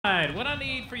Right, what I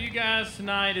need for you guys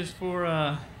tonight is for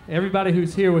everybody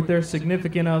who's here with their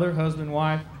significant other, husband,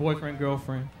 wife, boyfriend,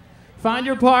 girlfriend. Find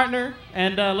your partner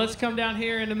and let's come down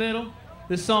here in the middle.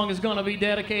 This song is going to be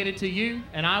dedicated to you,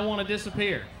 and I Want to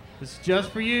Disappear. This is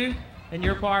just for you and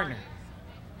your partner.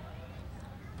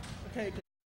 Okay.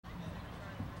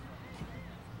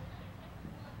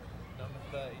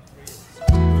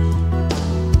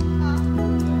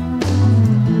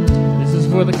 This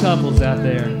is for the couples out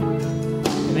there.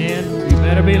 Men, you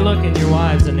better be looking your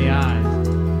wives in the eyes.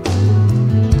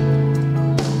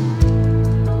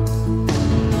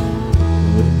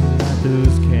 Looking at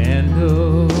those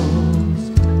candles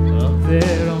up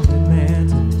there on the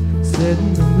mantle,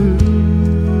 setting the mood.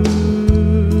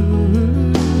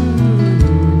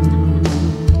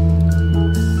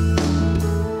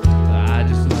 I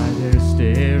just lie there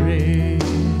staring,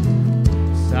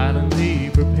 silently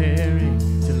preparing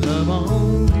to love on you.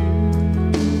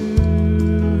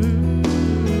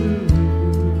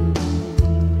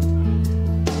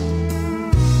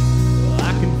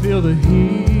 Feel the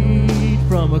heat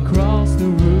from across the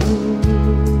room.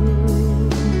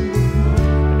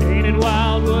 Ain't it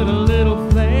wild what a little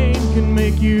flame can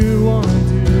make you want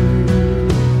to do?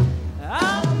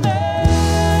 I'm melt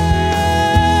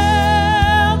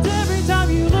every time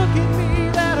you look at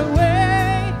me that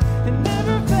way. It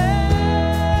never fails.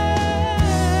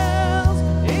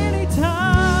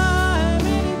 Anytime,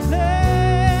 any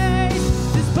place.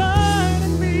 This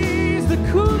burning me is the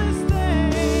coolest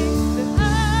thing that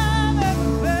I've ever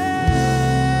felt.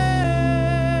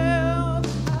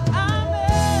 I'm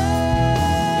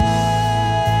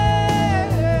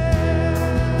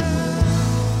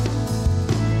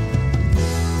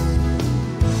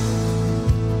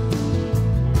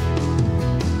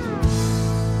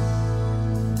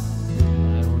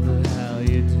I don't know how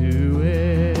you do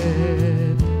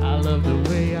it. I love the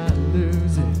way I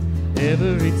lose it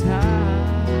every time.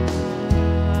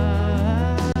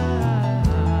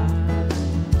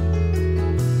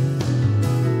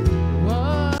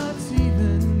 What's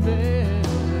even better,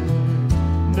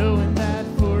 knowing that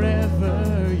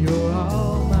forever you're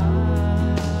all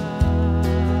mine.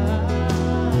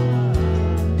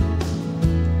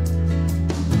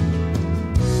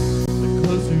 The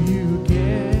closer you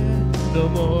get, the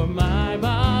more my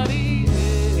body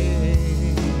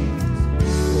aches.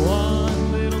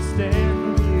 One little stare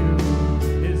from you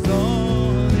is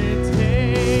all it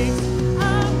takes. I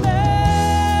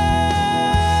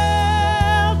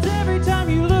melt every time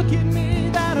you look at me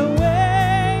that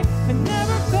way. It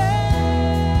never fails.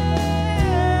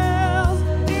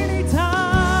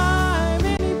 Anytime,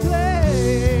 any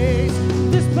place.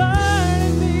 This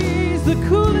burning me is the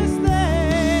coolest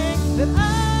thing that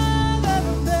I've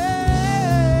ever felt.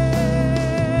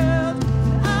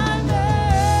 I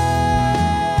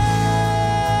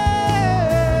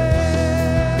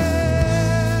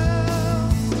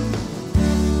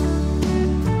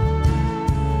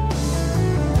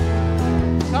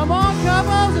Come on,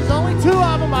 couples. There's only two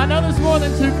of them. I know there's more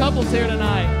than two couples here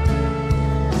tonight.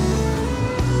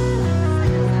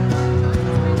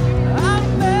 I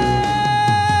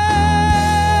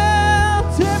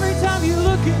melt every time you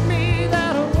look at me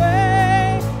that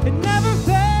way. It never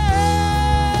fails.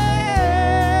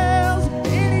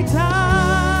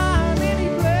 Anytime, any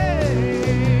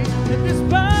place. And this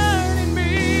burning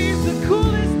me is the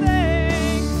coolest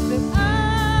thing that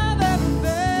I've ever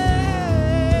felt.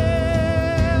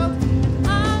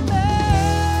 I'm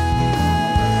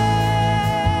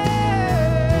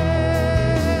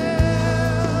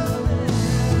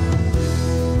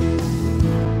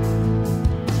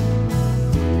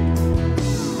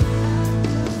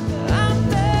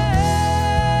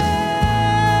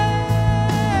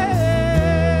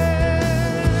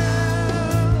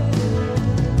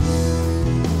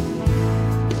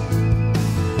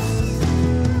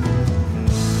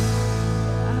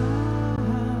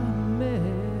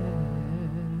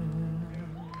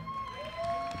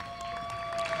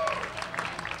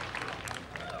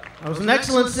That was an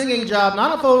excellent singing job.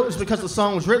 Not if it was because the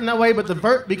song was written that way, but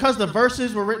because the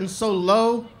verses were written so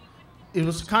low, it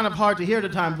was kind of hard to hear at the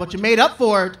time. But you made up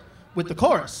for it with the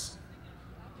chorus.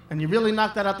 And you really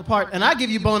knocked that out the park. And I give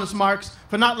you bonus marks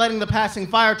for not letting the passing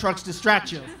fire trucks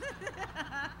distract you.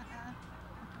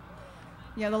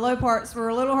 Yeah, the low parts were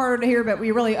a little harder to hear, but we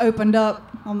really opened up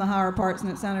on the higher parts,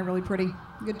 and it sounded really pretty.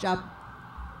 Good job.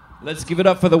 Let's give it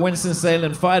up for the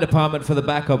Winston-Salem Fire Department for the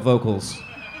backup vocals.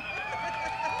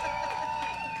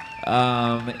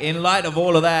 In light of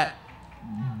all of that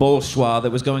bourgeois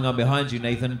that was going on behind you,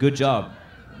 Nathan, good job.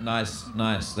 Nice,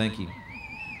 thank you.